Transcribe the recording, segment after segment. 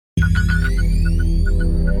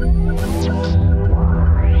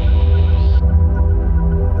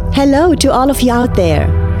Hello to all of you out there.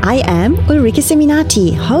 I am Ulrike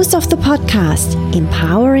Seminati, host of the podcast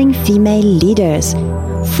Empowering Female Leaders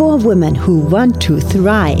for women who want to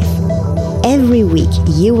thrive. Every week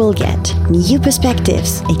you will get new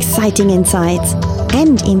perspectives, exciting insights,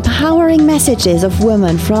 and empowering messages of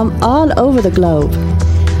women from all over the globe.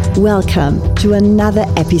 Welcome to another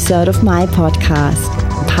episode of my podcast,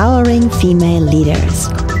 Empowering Female Leaders.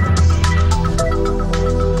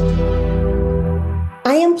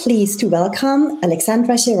 I am pleased to welcome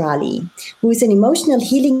Alexandra Sherali, who is an emotional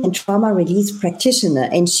healing and trauma release practitioner,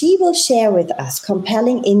 and she will share with us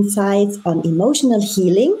compelling insights on emotional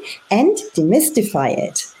healing and demystify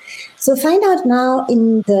it. So find out now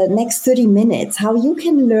in the next 30 minutes how you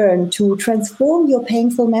can learn to transform your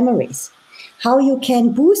painful memories, how you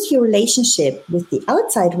can boost your relationship with the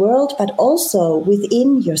outside world, but also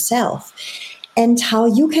within yourself, and how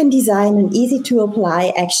you can design an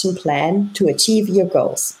easy-to-apply action plan to achieve your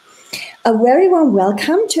goals. A very warm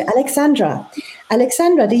welcome to Alexandra.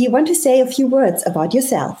 Alexandra, do you want to say a few words about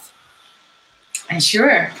yourself?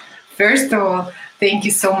 Sure. First of all, thank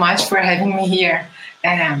you so much for having me here.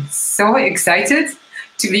 And I'm so excited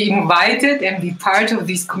to be invited and be part of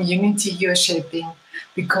this community you're shaping,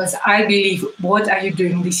 because I believe what are you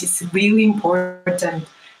doing? This is really important.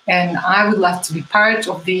 And I would love to be part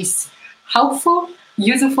of this helpful,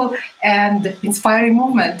 useful, and inspiring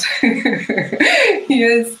movement.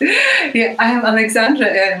 Yes. Yeah, I'm Alexandra,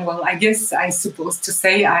 and I guess I'm supposed to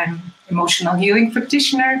say I'm emotional healing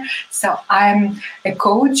practitioner. So I'm a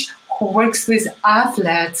coach who works with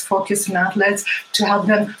athletes, focus on athletes, to help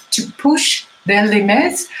them to push their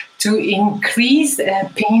limits, to increase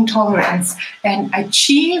pain tolerance and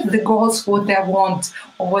achieve the goals, what they want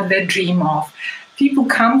or what they dream of. People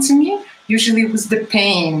come to me usually with the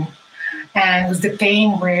pain, and with the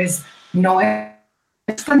pain where is no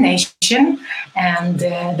explanation, and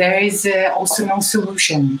there is also no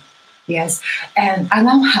solution. Yes, and I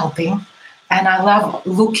love helping, and I love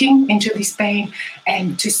looking into this pain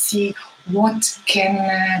and to see what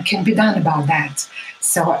can be done about that.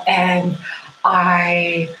 So, and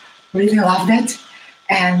I really love that,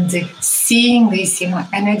 and seeing this,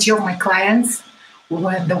 energy of my clients,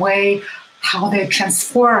 the way how they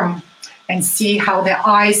transform, and see how their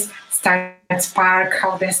eyes start spark,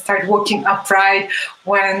 how they start walking upright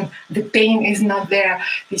when the pain is not there.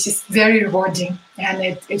 This is very rewarding, and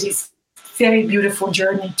it is very beautiful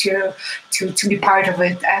journey to be part of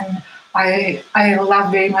it. And I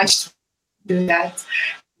love very much to do that.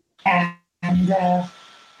 And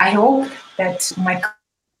I hope that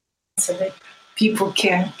so that people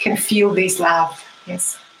can feel this love.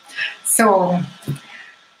 Yes. So.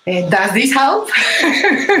 Does this help?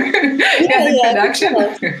 Introduction?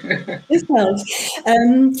 This helps.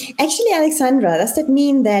 Actually, Alexandra, does that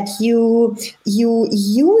mean that you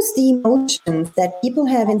use the emotions that people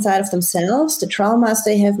have inside of themselves, the traumas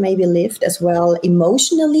they have maybe lived as well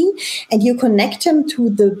emotionally, and you connect them to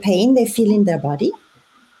the pain they feel in their body?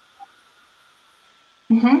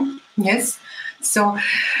 Mm-hmm. Yes. So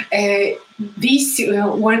this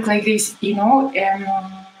work like this,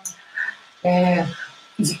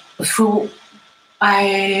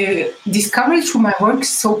 I discovered through my work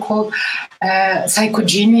so-called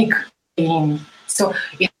psychogenic pain. So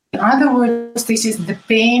in other words, this is the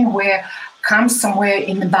pain where comes somewhere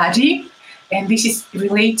in the body, and this is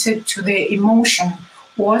related to the emotion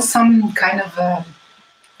or some kind of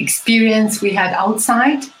experience we had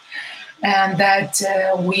outside, and that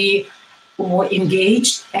we were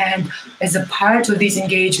engaged, and as a part of this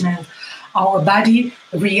engagement, our body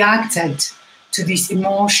reacted to these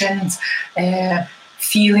emotions,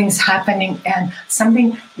 feelings happening, and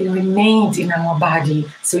something remained in our body.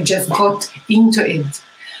 So just got into it.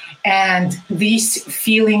 And these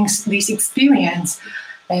feelings, this experience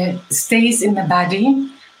stays in the body,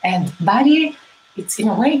 and body, it's in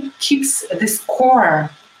a way, keeps the score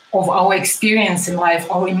of our experience in life,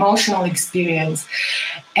 our emotional experience.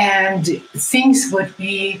 And things what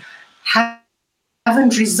we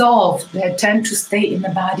haven't resolved, they tend to stay in the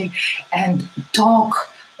body and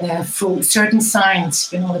talk through certain signs.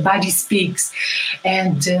 The body speaks,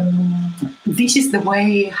 and this is the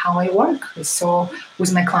way how I work. So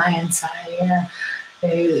with my clients,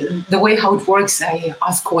 the way how it works, I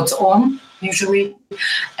ask what's on usually,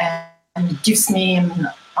 and it gives me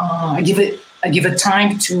I give it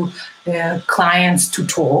time to the clients to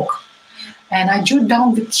talk, and I jot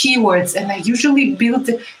down the keywords, and I usually build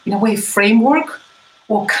in a way framework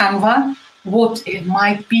or Canva, what it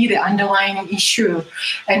might be the underlying issue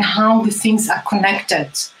and how the things are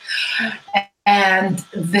connected. And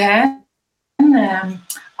then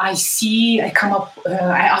I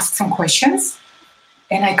ask some questions,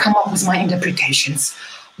 and I come up with my interpretations.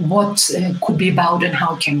 What could be about and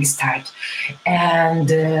how can we start?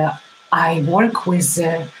 And I work with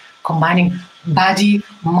combining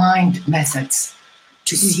body-mind methods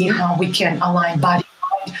to see how we can align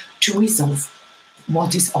body-mind to resolve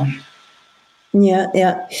what is on.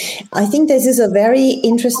 Yeah. I think this is a very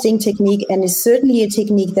interesting technique, and is certainly a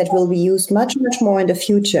technique that will be used much, much more in the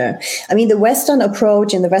future. I mean, the Western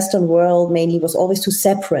approach in the Western world mainly was always to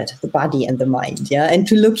separate the body and the mind, and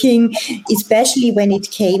to looking, especially when it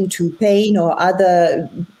came to pain or other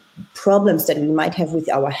problems that we might have with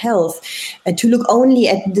our health, to look only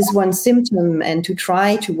at this one symptom and to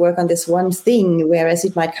try to work on this one thing, whereas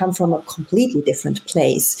it might come from a completely different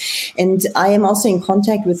place. And I am also in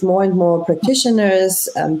contact with more and more practitioners,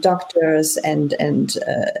 doctors, and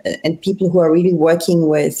people who are really working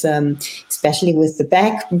with, especially with the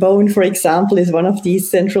backbone, for example, is one of these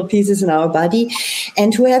central pieces in our body,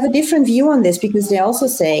 and who have a different view on this, because they also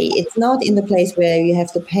say it's not in the place where you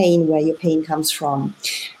have the pain where your pain comes from.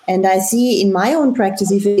 And I see in my own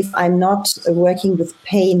practice, if I'm not working with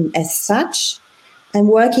pain as such, I'm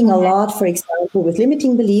working a lot, for example, with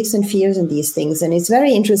limiting beliefs and fears and these things. And it's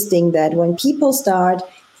very interesting that when people start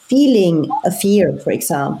feeling a fear, for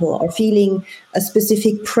example, or feeling a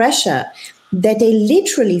specific pressure, that they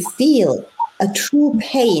literally feel a true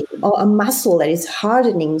pain or a muscle that is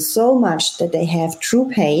hardening so much that they have true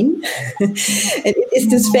pain. And it is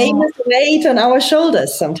this famous weight on our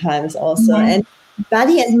shoulders sometimes also. And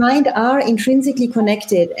body and mind are intrinsically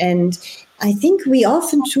connected, and I think we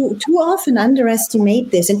often too often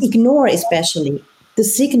underestimate this and ignore especially the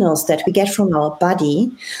signals that we get from our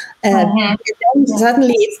body. And then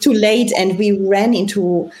suddenly it's too late, and we ran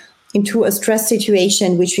into a stress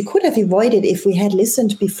situation which we could have avoided if we had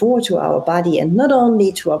listened before to our body, and not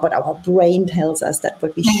only to what our brain tells us that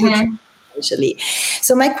what we should essentially.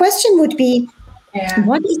 So my question would be,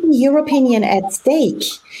 what is, in your opinion, at stake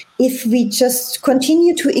if we just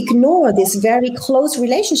continue to ignore this very close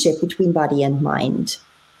relationship between body and mind?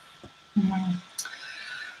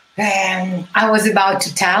 I was about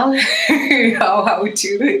to tell how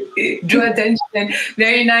to draw attention.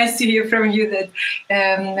 Very nice to hear from you that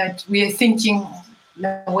we are thinking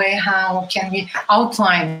the way how can we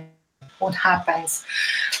outline what happens.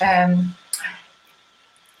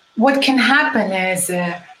 What can happen is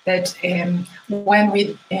that when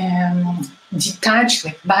we detach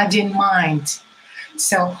like body and mind,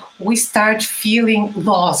 so we start feeling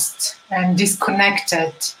lost and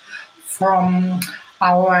disconnected from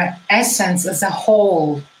our essence as a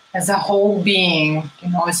whole being,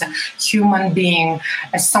 as a human being,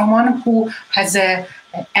 as someone who has an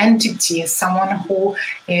entity, as someone who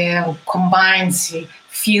combines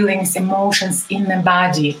feelings, emotions in the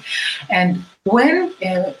body. And when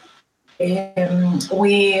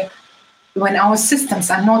our systems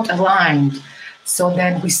are not aligned, so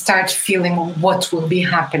then we start feeling what will be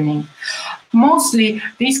happening. Mostly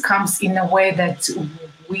this comes in a way that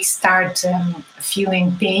we start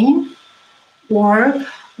feeling pain, or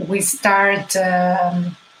we start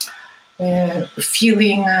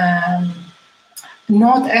feeling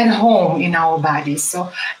not at home in our bodies.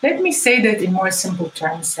 So let me say that in more simple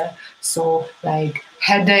terms. So like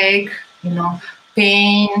headache,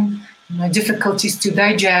 pain, difficulties to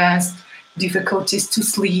digest, difficulties to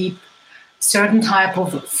sleep, certain type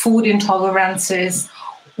of food intolerances,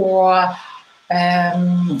 or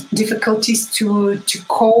difficulties to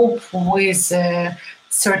cope with a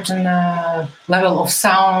certain level of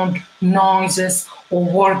sound, noises, or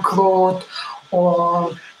workload,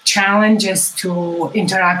 or challenges to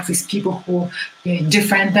interact with people who are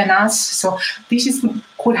different than us. So this is what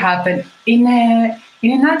could happen. In a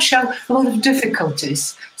nutshell, a lot of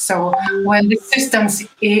difficulties. So when the systems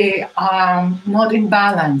are not in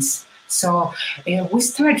balance, so we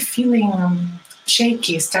start feeling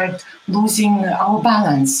shaky, start losing our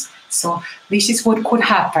balance. So this is what could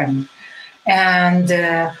happen. And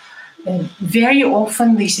very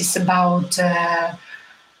often this is about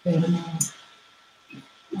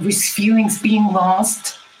with feelings being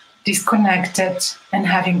lost, disconnected, and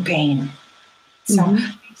having pain. So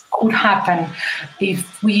this could happen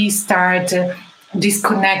if we start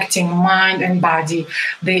disconnecting mind and body.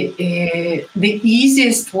 The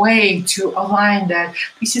easiest way to align that,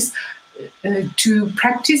 this is to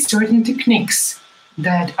practice certain techniques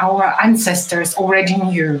that our ancestors already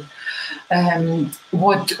knew.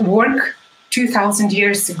 What worked 2,000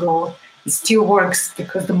 years ago, it still works,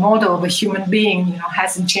 because the model of a human being,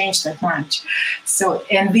 hasn't changed that much. So,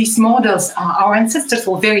 and these models, our ancestors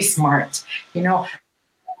were very smart. They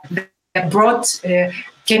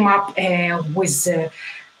came up with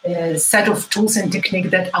a set of tools and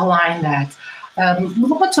techniques that align that.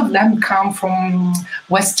 lots of them come from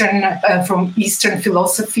from Eastern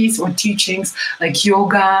philosophies or teachings like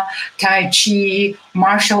yoga, Tai Chi,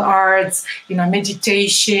 martial arts,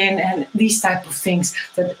 meditation, and these type of things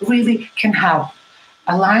that really can help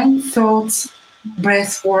align thoughts,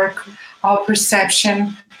 breath work, our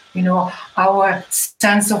perception, our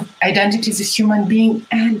sense of identity as a human being,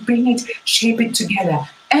 and shape it together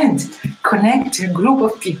and connect a group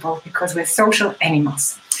of people, because we're social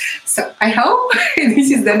animals. So I hope this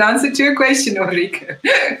is the answer to your question, Ulrike.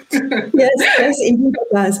 Yes, indeed it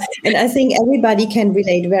does. And I think everybody can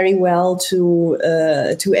relate very well to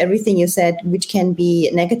everything you said, which can be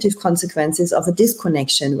negative consequences of a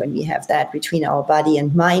disconnection when we have that between our body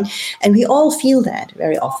and mind. And we all feel that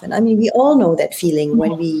very often. I mean, we all know that feeling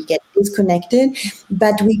when we get disconnected,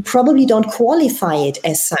 but we probably don't qualify it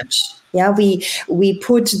as such. Yeah, we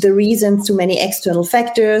put the reasons to many external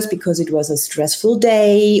factors, because it was a stressful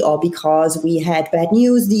day, or because we had bad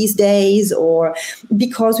news these days, or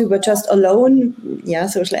because we were just alone,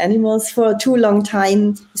 social animals, for a too long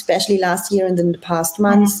time, especially last year and in the past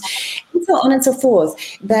months, and so on and so forth.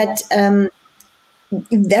 But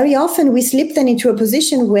very often we slip then into a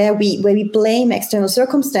position where we blame external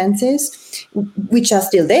circumstances, which are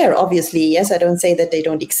still there, obviously. Yes, I don't say that they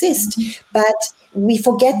don't exist, but we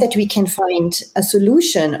forget that we can find a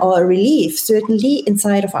solution or a relief, certainly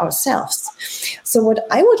inside of ourselves. So what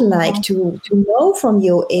I would like to know from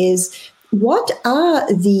you is, what are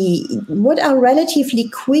relatively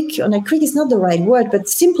quick, or not quick is not the right word, but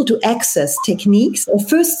simple to access techniques or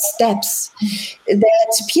first steps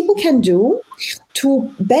that people can do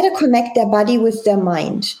to better connect their body with their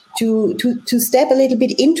mind, to step a little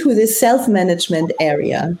bit into this self-management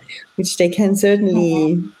area, which they can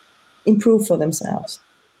certainly improve for themselves?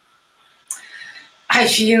 I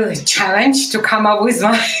feel a challenge to come up with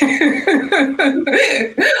my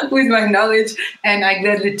with my knowledge, and I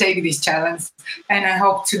gladly take this challenge, and I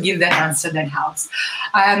hope to give that answer that helps.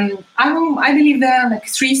 I believe there are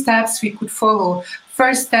 3 steps we could follow.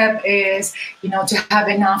 First step is, to have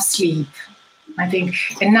enough sleep. I think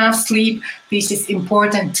enough sleep, this is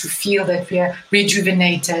important to feel that we are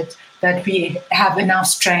rejuvenated, that we have enough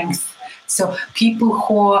strength. So people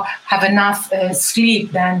who have enough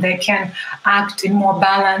sleep, then they can act in more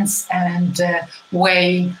balance and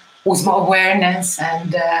way, with more awareness,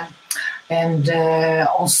 and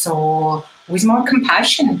also with more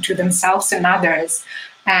compassion to themselves and others.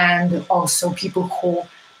 And also people who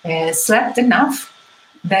slept enough,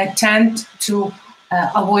 they tend to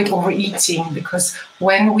avoid overeating, because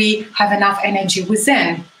when we have enough energy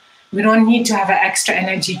within, we don't need to have extra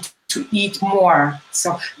energy to eat more.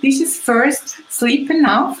 So this is first, sleep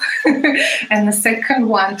enough. And the second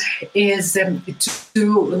one is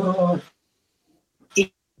to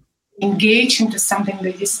engage into something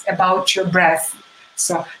that is about your breath.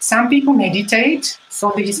 So some people meditate.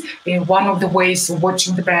 So this is one of the ways of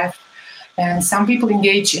watching the breath. And some people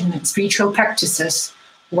engage in spiritual practices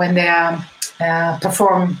when they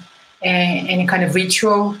perform any kind of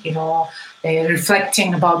ritual,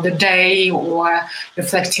 reflecting about the day, or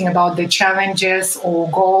reflecting about the challenges or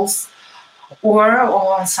goals,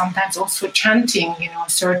 or sometimes also chanting,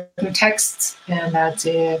 certain texts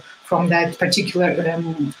that from that particular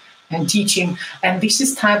teaching. And this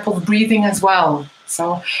is type of breathing as well.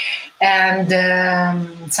 So, and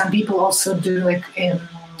some people also do like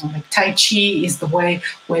Tai Chi is the way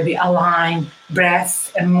where we align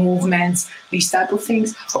breath and movements, these type of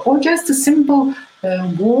things, or just a simple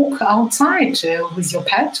walk outside with your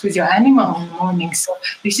pet, with your animal in the morning. So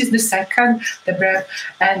this is the second, the breath.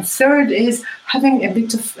 And third is having a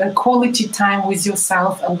bit of quality time with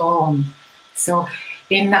yourself alone. So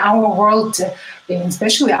in our world,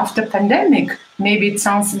 especially after pandemic, maybe it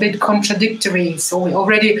sounds a bit contradictory. So we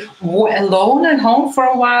already were alone at home for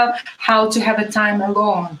a while. How to have a time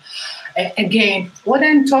alone? Again, what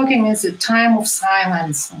I'm talking is a time of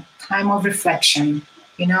silence, time of reflection,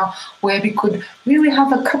 where we could really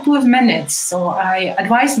have a couple of minutes. So I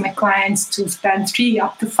advise my clients to spend 3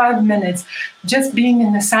 up to 5 minutes just being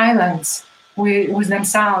in the silence with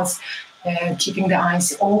themselves, keeping the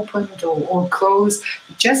eyes opened or closed,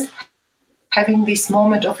 just having this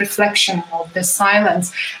moment of reflection of the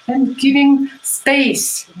silence and giving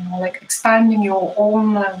space, like expanding your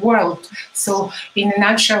own world. So in a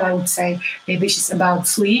nutshell, I would say this is about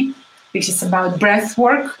sleep, this is about breath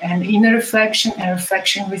work and inner reflection and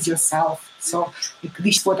reflection with yourself. So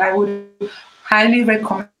this is what I would highly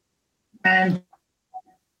recommend. And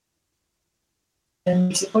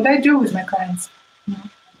this is what I do with my clients.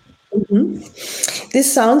 Mm-hmm.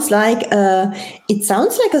 This sounds like a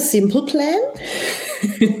simple plan,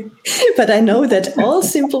 But I know that all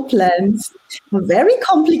simple plans are very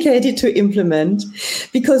complicated to implement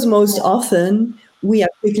because most often we are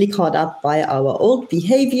quickly caught up by our old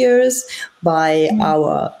behaviors, by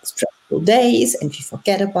our stressful days, and we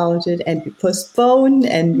forget about it and we postpone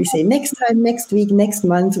and we say next time, next week, next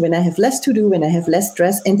month, when I have less to do, when I have less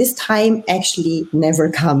stress, and this time actually never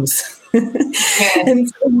comes. And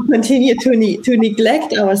so we continue to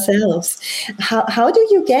neglect ourselves. How do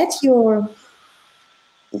you get your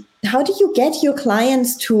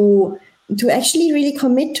clients to actually really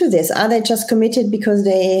commit to this? Are they just committed because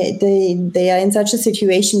they are in such a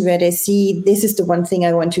situation where they see this is the one thing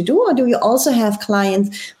I want to do? Or do you also have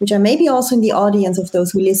clients, which are maybe also in the audience of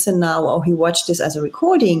those who listen now or who watch this as a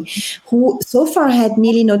recording, who so far had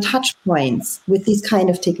nearly no touch points with these kind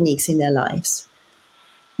of techniques in their lives?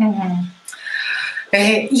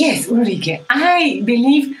 Yes, Ulrike, I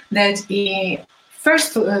believe that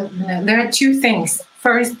first, there are two things.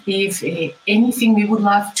 First, if anything we would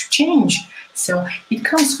love to change, so it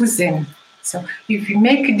comes within. So if you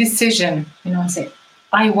make a decision, say,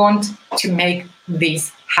 I want to make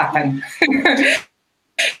this happen.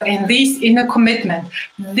 And this inner commitment,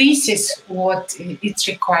 this is what it's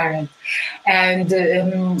required. And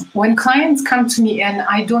when clients come to me and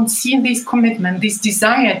I don't see this commitment, this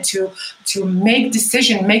desire to make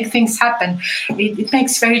decision, make things happen, it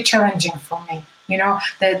makes very challenging for me,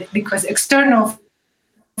 that because external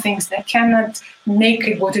things that cannot make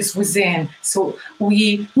it what is within. So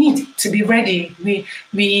we need to be ready.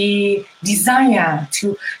 We desire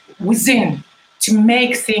to within to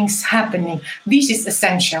make things happening. This is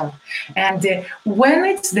essential. And when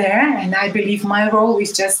it's there, and I believe my role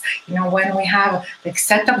is just, when we have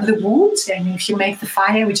set up the wood, and if you make the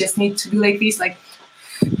fire, we just need to be like this, like,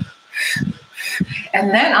 and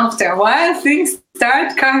then after a while, things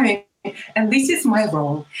start coming. And this is my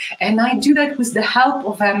role. And I do that with the help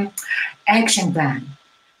of an action plan.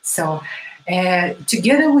 So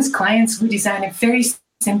together with clients, we design a very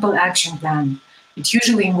simple action plan. It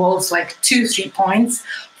usually involves 2-3 points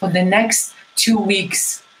for the next 2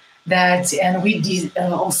 weeks. And we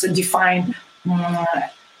also define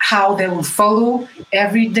how they will follow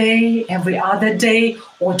every day, every other day,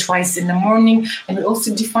 or twice in the morning. And we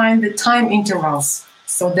also define the time intervals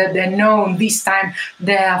so that they know this time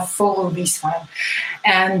they follow this one.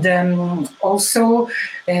 And also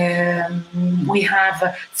we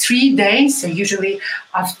have 3 days. So usually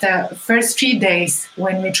after first 3 days,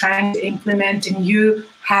 when we're trying to implement a new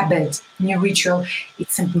habit, new ritual,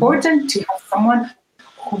 it's important to have someone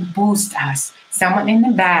who boosts us, someone in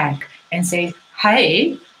the back, and say,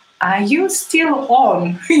 hey, are you still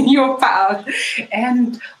on your path?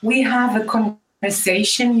 And we have a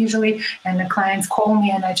conversation usually, and the clients call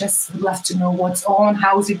me and I just would love to know what's on,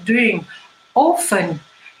 how's it doing. Often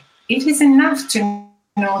it is enough to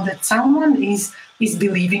know that someone is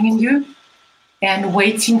believing in you and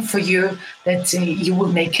waiting for you, that you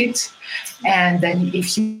will make it. And then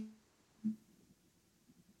if you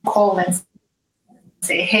call and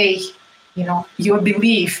say, hey, your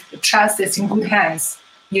belief, trust is in good hands.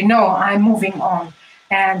 I'm moving on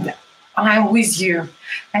and I'm with you.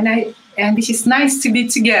 And it is nice to be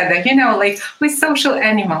together, like with social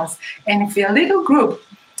animals. And if we're a little group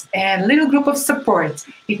of support,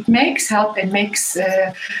 it makes help and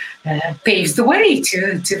paves the way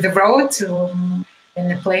to the road to in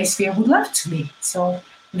the place we would love to be. So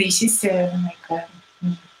this is a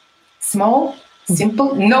small,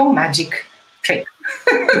 simple, no magic trick.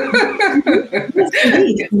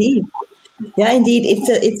 Indeed. Yeah, indeed.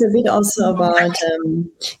 It's a bit also about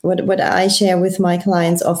what I share with my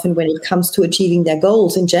clients often when it comes to achieving their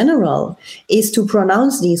goals in general is to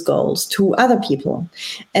pronounce these goals to other people,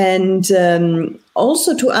 and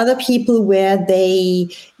also to other people where they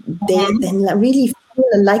then really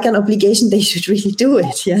feel like an obligation. They should really do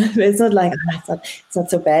it. Yeah, it's not like it's not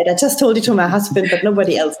so bad. I just told it to my husband, but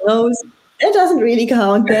nobody else knows. It doesn't really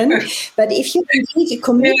count then. But if you indeed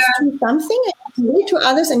commit to something and commit to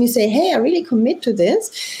others and you say, hey, I really commit to this,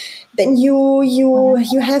 then you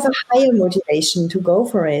have a higher motivation to go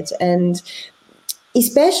for it. And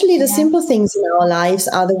especially the simple things in our lives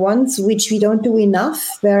are the ones which we don't do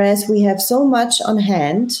enough, whereas we have so much on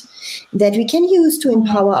hand that we can use to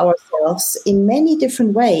empower ourselves in many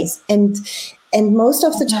different ways. And most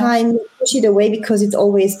of the time, we push it away because it's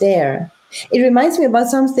always there. It reminds me about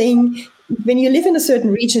something. When you live in a certain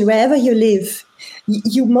region, wherever you live,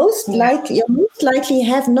 you most likely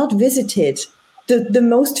have not visited the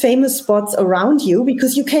most famous spots around you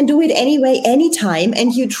because you can do it anyway, anytime,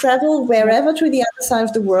 and you travel wherever to the other side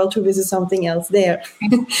of the world to visit something else there.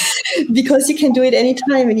 Because you can do it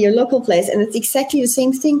anytime in your local place. And it's exactly the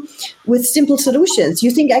same thing with simple solutions.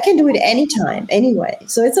 You think I can do it anytime, anyway.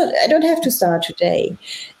 So I don't have to start today.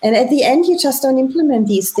 And at the end, you just don't implement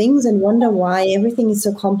these things and wonder why everything is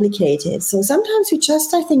so complicated. So sometimes we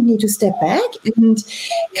just, I think, need to step back and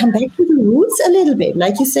come back to the roots a little bit.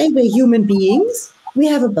 Like you say, we're human beings. We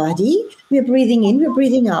have a body. We're breathing in, we're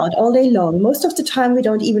breathing out all day long. Most of the time, we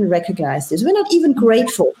don't even recognize this. We're not even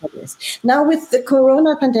grateful for this. Now, with the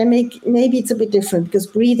corona pandemic, maybe it's a bit different because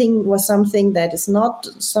breathing was something that is not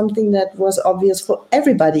something that was obvious for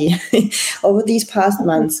everybody over these past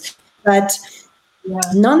months. But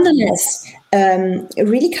nonetheless,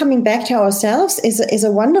 really coming back to ourselves is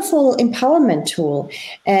a wonderful empowerment tool.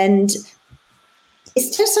 And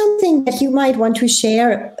is there something that you might want to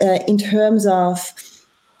share in terms of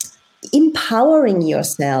empowering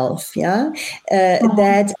yourself?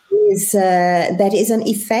 That is an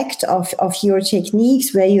effect of your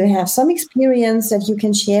techniques, where you have some experience that you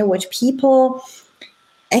can share with people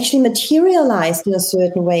actually materialized in a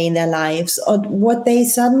certain way in their lives, or what they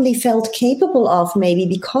suddenly felt capable of, maybe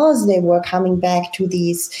because they were coming back to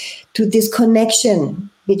this connection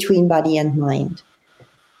between body and mind.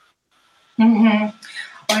 Mm-hmm.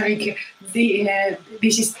 Ulrike,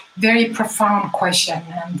 this is very profound question,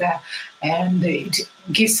 and it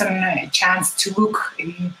gives them a chance to look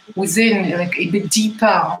within, like a bit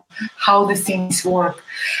deeper, how the things work.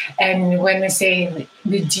 And when I say a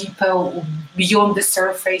bit deeper, beyond the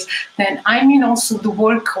surface, then I mean also the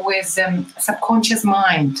work with subconscious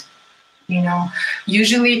mind.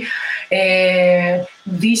 Usually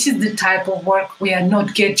this is the type of work we are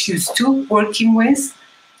not get used to working with.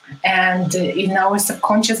 And in our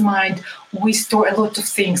subconscious mind, we store a lot of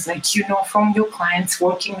things, like, from your clients,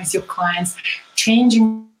 working with your clients,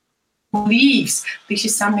 changing beliefs. This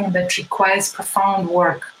is something that requires profound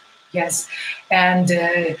work. Yes. And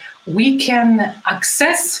we can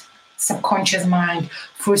access subconscious mind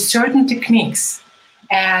through certain techniques.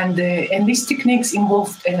 And these techniques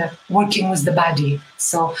involve working with the body.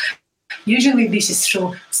 So usually this is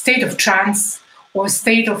through state of trance or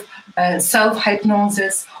state of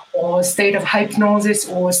self-hypnosis, or state of hypnosis,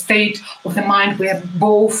 or state of the mind where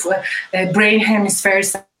both brain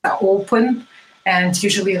hemispheres are open. And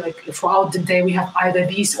usually, like, throughout the day, we have either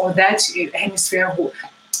this or that hemisphere who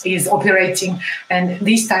is operating, and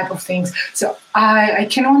these type of things. So I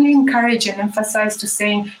can only encourage and emphasize to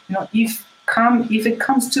saying, if it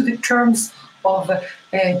comes to the terms of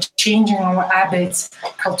changing our habits,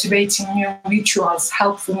 cultivating new rituals,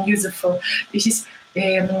 helpful and useful, this is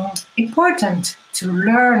important to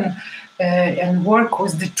learn and work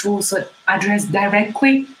with the tools that address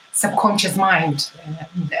directly subconscious mind,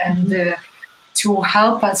 and to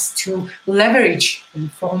help us to leverage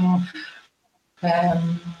from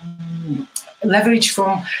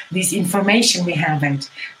this information we have. And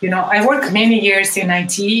I work many years in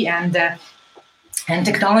IT and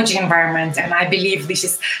technology environment, and I believe this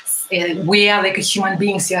is. We are like human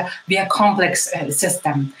beings. We are complex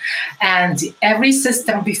system, and every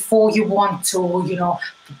system, before you want to,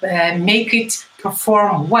 make it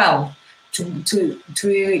perform well to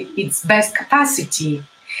its best capacity,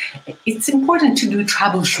 it's important to do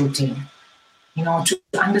troubleshooting. To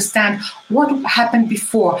understand what happened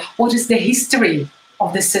before, what is the history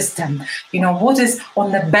of the system, what is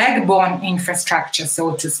on the backbone infrastructure,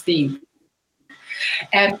 so to speak.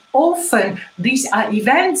 And often these are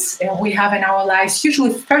events we have in our lives,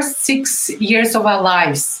 usually first 6 years of our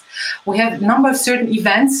lives. We have a number of certain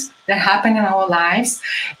events that happen in our lives,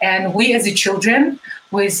 and we as children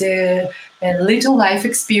with a little life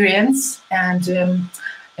experience and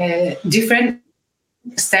different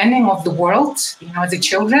understanding of the world, as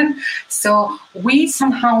children. So we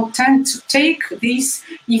somehow tend to take these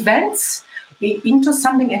events into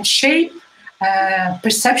something and shape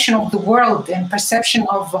perception of the world and perception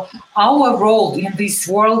of our role in this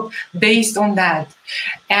world based on that,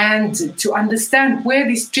 and to understand where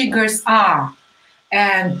these triggers are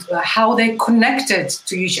and how they're connected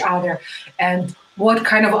to each other, and what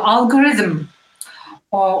kind of algorithm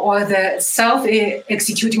or the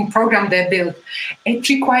self-executing program they built. It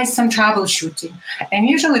requires some troubleshooting, and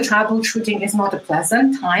usually troubleshooting is not a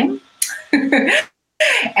pleasant time.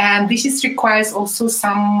 And this requires also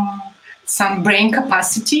some brain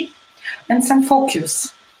capacity and some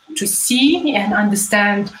focus to see and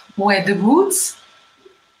understand where the roots,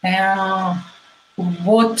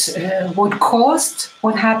 what caused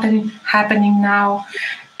what happening now,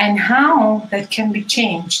 and how that can be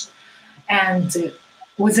changed. And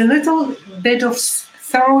with a little bit of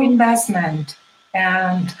thorough investment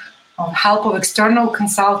and help of external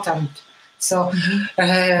consultant, So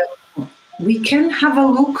we can have a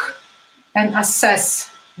look and assess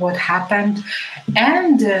what happened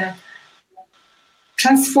and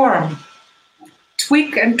transform,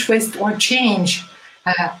 tweak and twist or change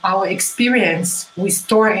our experience we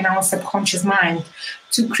store in our subconscious mind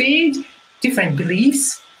to create different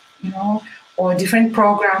beliefs, or different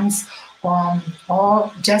programs,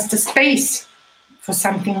 or just a space for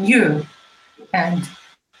something new, and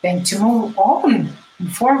then to move on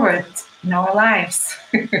forward in our lives.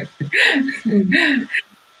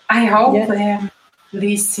 I hope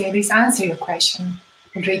this answers your question,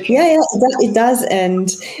 Ulrike. Yeah, it does,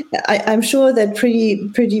 and I'm sure that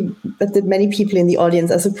that many people in the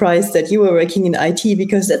audience are surprised that you were working in IT,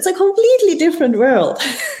 because that's a completely different world.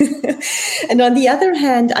 And on the other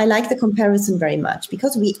hand, I like the comparison very much,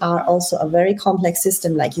 because we are also a very complex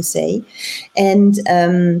system, like you say, and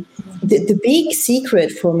the big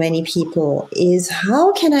secret for many people is,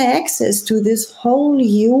 how can I access to this whole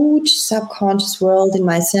huge subconscious world in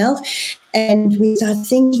myself? And we start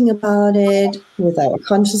thinking about it with our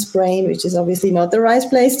conscious brain, which is obviously not the right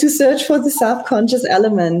place to search for the subconscious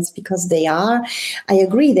elements, because I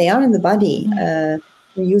agree, they are in the body.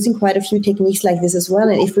 We're using quite a few techniques like this as well.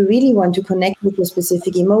 And if we really want to connect with a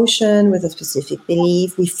specific emotion, with a specific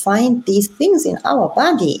belief, we find these things in our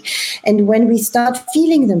body. And when we start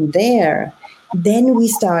feeling them there, then we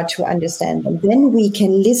start to understand them. Then we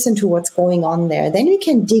can listen to what's going on there. Then we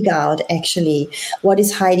can dig out actually what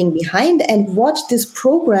is hiding behind and what this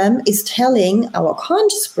program is telling our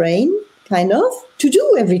conscious brain kind of to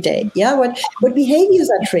do every day. Yeah, what behaviors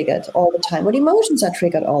are triggered all the time, what emotions are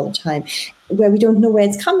triggered all the time, where we don't know where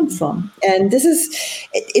it's coming from. And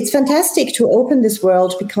it's fantastic to open this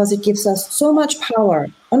world, because it gives us so much power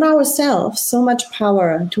on ourselves, so much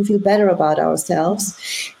power to feel better about ourselves,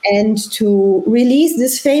 and to release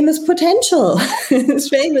this famous potential,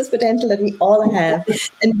 that we all have,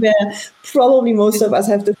 and where probably most of us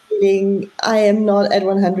have the feeling, I am not at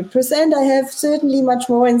 100%. I have certainly much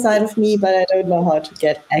more inside of me, but I don't know how to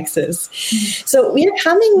get access. So we are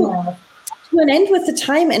coming to an end with the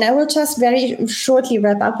time, and I will just very shortly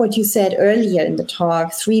wrap up what you said earlier in the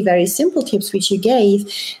talk. 3 very simple tips which you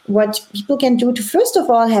gave, what people can do to, first of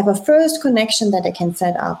all, have a first connection that they can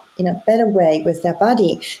set up in a better way with their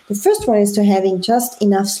body. The first one is to having just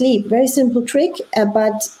enough sleep. Very simple trick,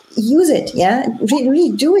 but use it. Yeah,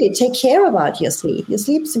 really do it. Take care about your sleep. Your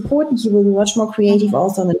sleep is important. You will be much more creative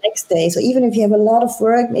also on the next day. So even if you have a lot of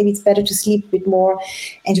work, maybe it's better to sleep a bit more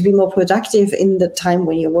and to be more productive in the time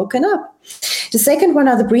when you're woken up. The second one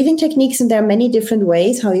are the breathing techniques, and there are many different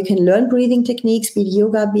ways how you can learn breathing techniques, be it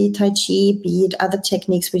yoga, be it Tai Chi, be it other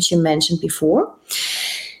techniques which you mentioned before.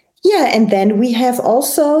 Yeah, and then we have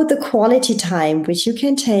also the quality time, which you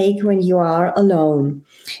can take when you are alone.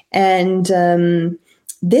 And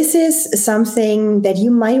this is something that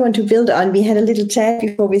you might want to build on. We had a little chat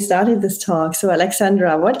before we started this talk. So,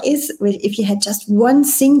 Alexandra, if you had just one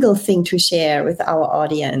single thing to share with our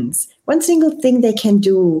audience, one single thing they can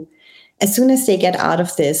do as soon as they get out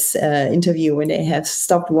of this interview, when they have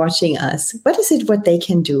stopped watching us, what is it what they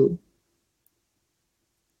can do?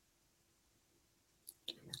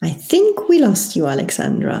 I think we lost you,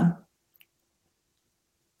 Alexandra.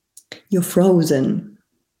 You're frozen.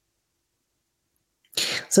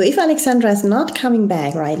 So if Alexandra is not coming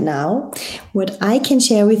back right now, what I can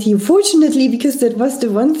share with you, fortunately, because that was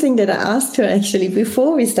the one thing that I asked her actually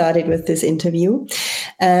before we started with this interview,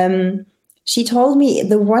 she told me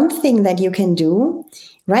the one thing that you can do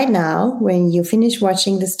right now when you finish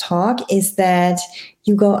watching this talk is that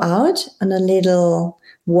you go out on a little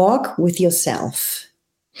walk with yourself.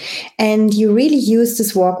 And you really use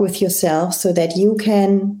this walk with yourself so that you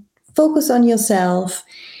can focus on yourself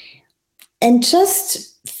and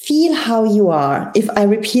just feel how you are, if I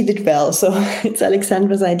repeat it well. So it's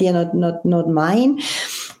Alexandra's idea, not mine.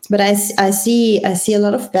 But I see a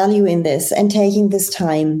lot of value in this, and taking this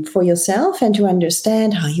time for yourself and to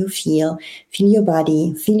understand how you feel your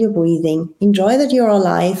body, feel your breathing, enjoy that you're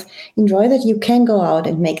alive, enjoy that you can go out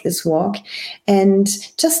and make this walk, and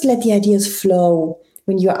just let the ideas flow.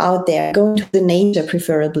 When you're out there, go into the nature,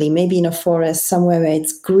 preferably, maybe in a forest, somewhere where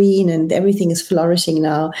it's green and everything is flourishing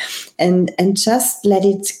now, and just let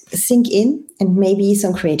it sink in, and maybe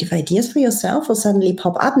some creative ideas for yourself will suddenly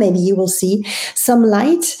pop up. Maybe you will see some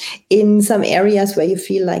light in some areas where you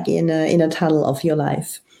feel like in a tunnel of your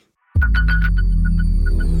life.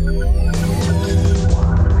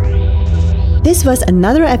 This was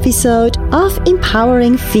another episode of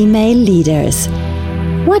Empowering Female Leaders.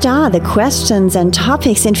 What are the questions and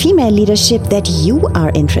topics in female leadership that you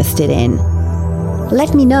are interested in?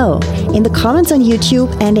 Let me know in the comments on YouTube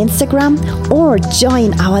and Instagram, or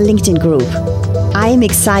join our LinkedIn group. I'm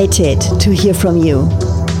excited to hear from you.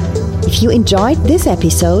 If you enjoyed this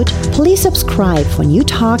episode, please subscribe for new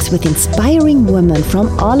talks with inspiring women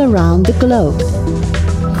from all around the globe.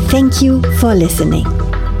 Thank you for listening.